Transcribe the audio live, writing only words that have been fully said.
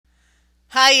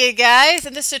Hi you guys,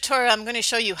 in this tutorial I'm going to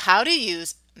show you how to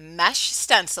use mesh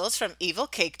stencils from Evil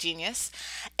Cake Genius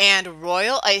and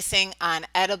royal icing on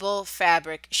edible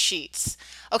fabric sheets.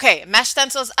 Okay, mesh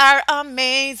stencils are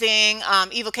amazing.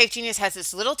 Evil Cake Genius has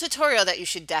this little tutorial that you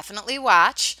should definitely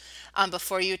watch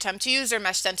before you attempt to use their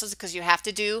mesh stencils because you have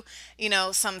to do,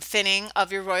 some thinning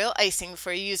of your royal icing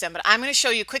before you use them. But I'm going to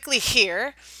show you quickly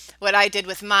here what I did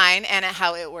with mine and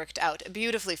how it worked out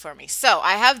beautifully for me. So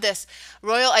I have this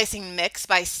Royal Icing Mix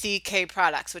by CK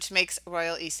Products, which makes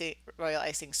royal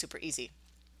icing super easy.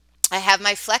 I have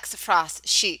my Flex Frost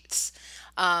sheets,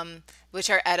 which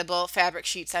are edible fabric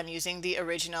sheets. I'm using the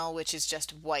original, which is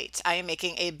just white. I am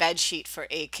making a bed sheet for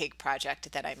a cake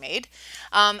project that I made.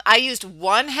 I used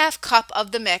 1/2 cup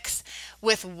of the mix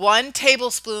with 1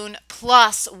 tablespoon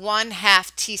plus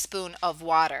 1/2 teaspoon of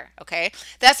water. Okay,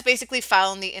 that's basically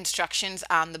following the instructions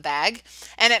on the bag,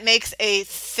 and it makes a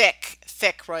thick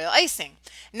royal icing.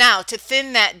 Now, to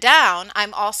thin that down,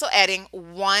 I'm also adding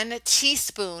 1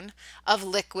 teaspoon of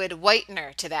liquid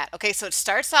whitener to that. Okay, so it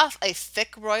starts off a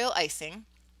thick royal icing.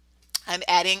 I'm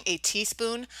adding a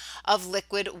teaspoon of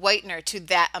liquid whitener to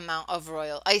that amount of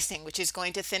royal icing, which is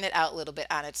going to thin it out a little bit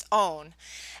on its own.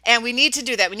 And we need to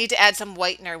do that. We need to add some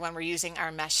whitener when we're using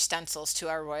our mesh stencils to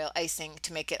our royal icing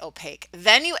to make it opaque.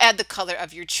 Then you add the color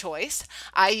of your choice.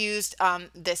 I used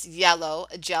this yellow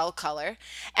gel color,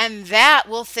 and that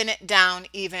will thin it down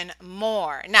even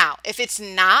more. Now, if it's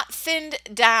not thinned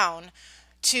down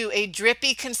to a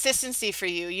drippy consistency for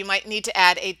you, you might need to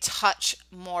add a touch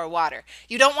more water.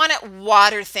 You don't want it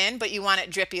water thin, but you want it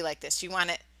drippy like this. You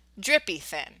want it drippy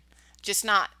thin, just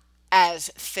not as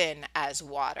thin as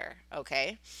water,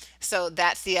 okay? So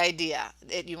that's the idea.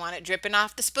 You want it dripping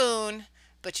off the spoon,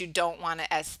 but you don't want it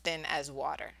as thin as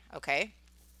water, okay?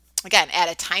 Again, add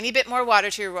a tiny bit more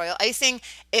water to your royal icing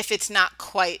if it's not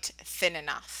quite thin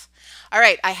enough. All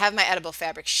right, I have my edible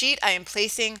fabric sheet. I am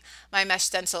placing my mesh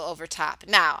stencil over top.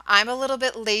 Now, I'm a little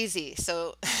bit lazy,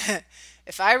 so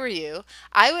if I were you,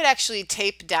 I would actually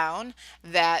tape down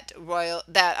that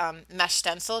mesh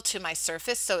stencil to my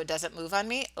surface so it doesn't move on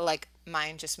me, like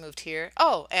mine just moved here.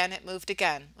 Oh, and it moved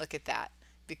again. Look at that,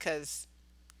 because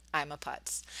I'm a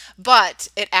putz. But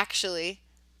it actually,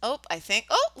 oh,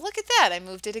 look at that. I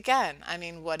moved it again. I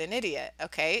mean, what an idiot.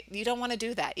 Okay, you don't want to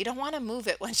do that. You don't want to move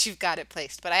it once you've got it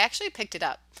placed. But I actually picked it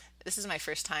up. This is my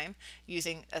first time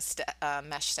using a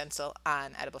mesh stencil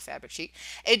on edible fabric sheet.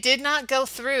 It did not go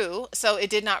through, so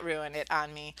it did not ruin it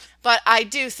on me. But I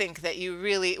do think that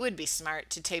it would be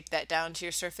smart to tape that down to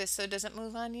your surface so it doesn't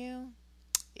move on you.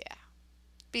 Yeah,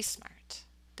 be smart.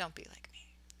 Don't be like me.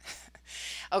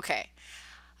 Okay.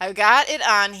 I've got it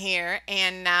on here,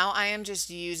 and now I am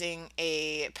just using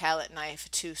a palette knife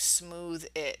to smooth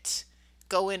it.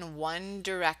 Go in one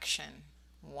direction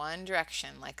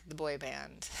like the boy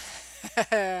band.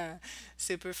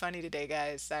 Super funny today,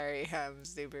 guys. Sorry, I'm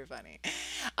super funny.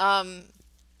 Um,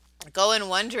 Go in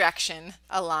one direction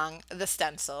along the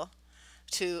stencil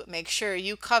to make sure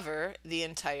you cover the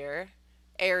entire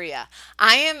area.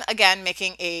 I am again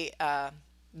making a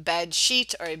bed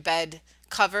sheet or a bed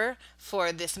cover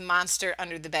for this monster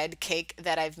under the bed cake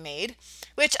that I've made,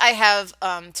 which I have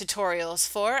tutorials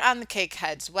for on the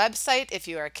Cakeheads website. If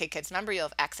you are a Cakeheads member, you'll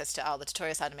have access to all the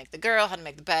tutorials: how to make the girl, how to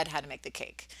make the bed, how to make the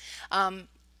cake. Come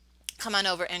on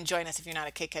over and join us if you're not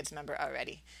a Cakeheads member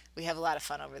already. We have a lot of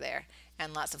fun over there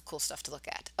and lots of cool stuff to look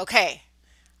at. Okay,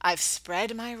 I've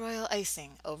spread my royal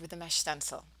icing over the mesh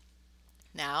stencil.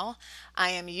 Now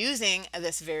I am using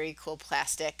this very cool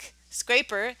plastic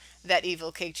scraper that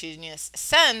Evil Cake Genius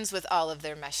sends with all of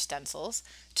their mesh stencils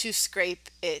to scrape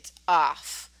it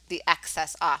off, the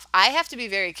excess off. I have to be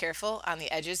very careful on the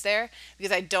edges there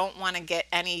because I don't want to get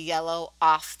any yellow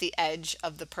off the edge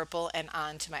of the purple and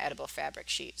onto my edible fabric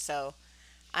sheet. So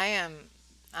I am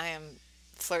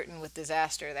flirting with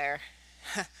disaster there.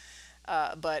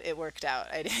 But it worked out.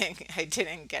 I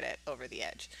didn't get it over the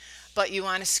edge. But you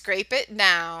want to scrape it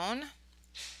down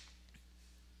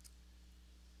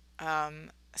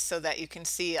so that you can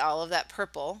see all of that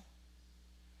purple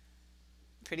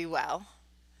pretty well.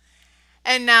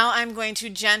 And now I'm going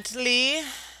to gently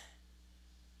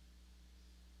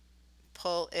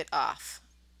pull it off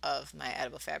of my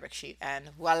edible fabric sheet, and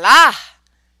voila!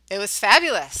 It was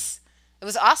fabulous. It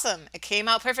was awesome. It came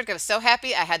out perfect. I was so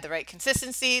happy. I had the right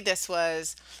consistency. This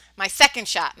was my second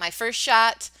shot. My first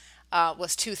shot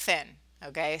was too thin.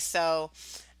 Okay, so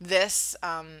this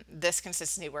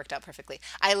consistency worked out perfectly.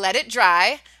 I let it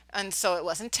dry, and so it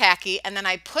wasn't tacky, and then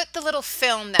I put the little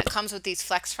film that comes with these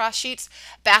Flex Frost sheets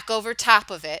back over top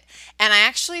of it, and I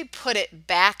actually put it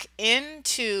back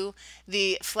into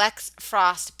the Flex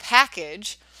Frost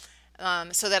package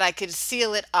so that I could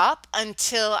seal it up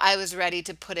until I was ready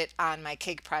to put it on my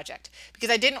cake project, because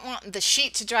I didn't want the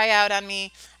sheet to dry out on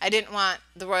me. I didn't want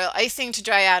the royal icing to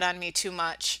dry out on me too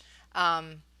much.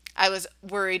 I was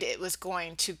worried it was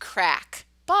going to crack.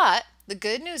 But the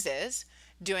good news is,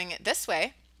 doing it this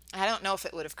way, I don't know if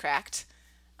it would have cracked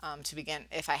to begin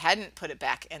if I hadn't put it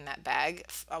back in that bag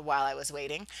while I was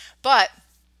waiting. But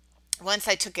once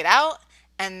I took it out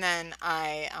and then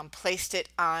I placed it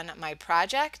on my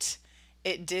project,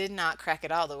 it did not crack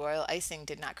at all. The royal icing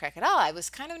did not crack at all. I was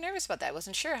kind of nervous about that. I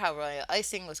wasn't sure how royal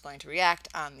icing was going to react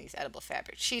on these edible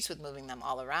fabric sheets with moving them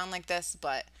all around like this,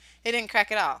 but it didn't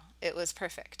crack at all. It was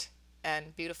perfect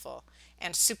and beautiful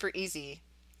and super easy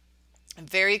and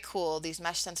very cool. These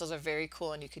mesh stencils are very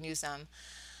cool, and you can use them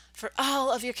for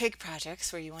all of your cake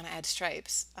projects where you want to add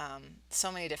stripes.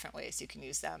 So many different ways you can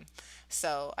use them.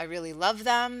 So I really love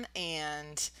them.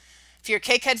 And if you're a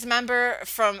Cakeheads member,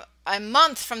 from a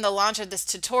month from the launch of this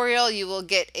tutorial, you will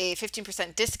get a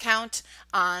 15% discount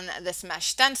on this mesh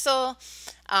stencil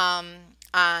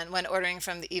when ordering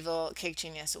from the Evil Cake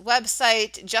Genius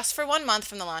website, just for 1 month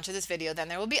from the launch of this video. Then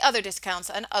there will be other discounts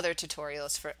and other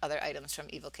tutorials for other items from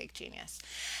Evil Cake Genius.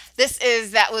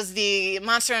 That was the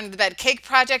Monster Under the Bed cake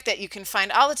project that you can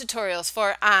find all the tutorials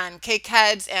for on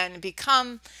Cakeheads, and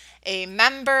become a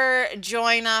member.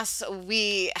 Join us.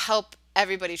 We help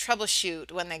everybody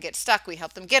troubleshoot when they get stuck. We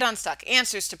help them get unstuck,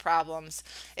 answers to problems.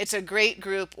 It's a great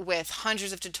group with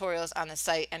hundreds of tutorials on the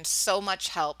site and so much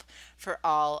help for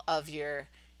all of your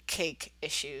cake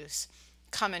issues.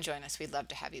 Come and join us. We'd love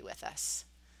to have you with us.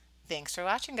 Thanks for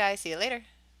watching, guys. See you later.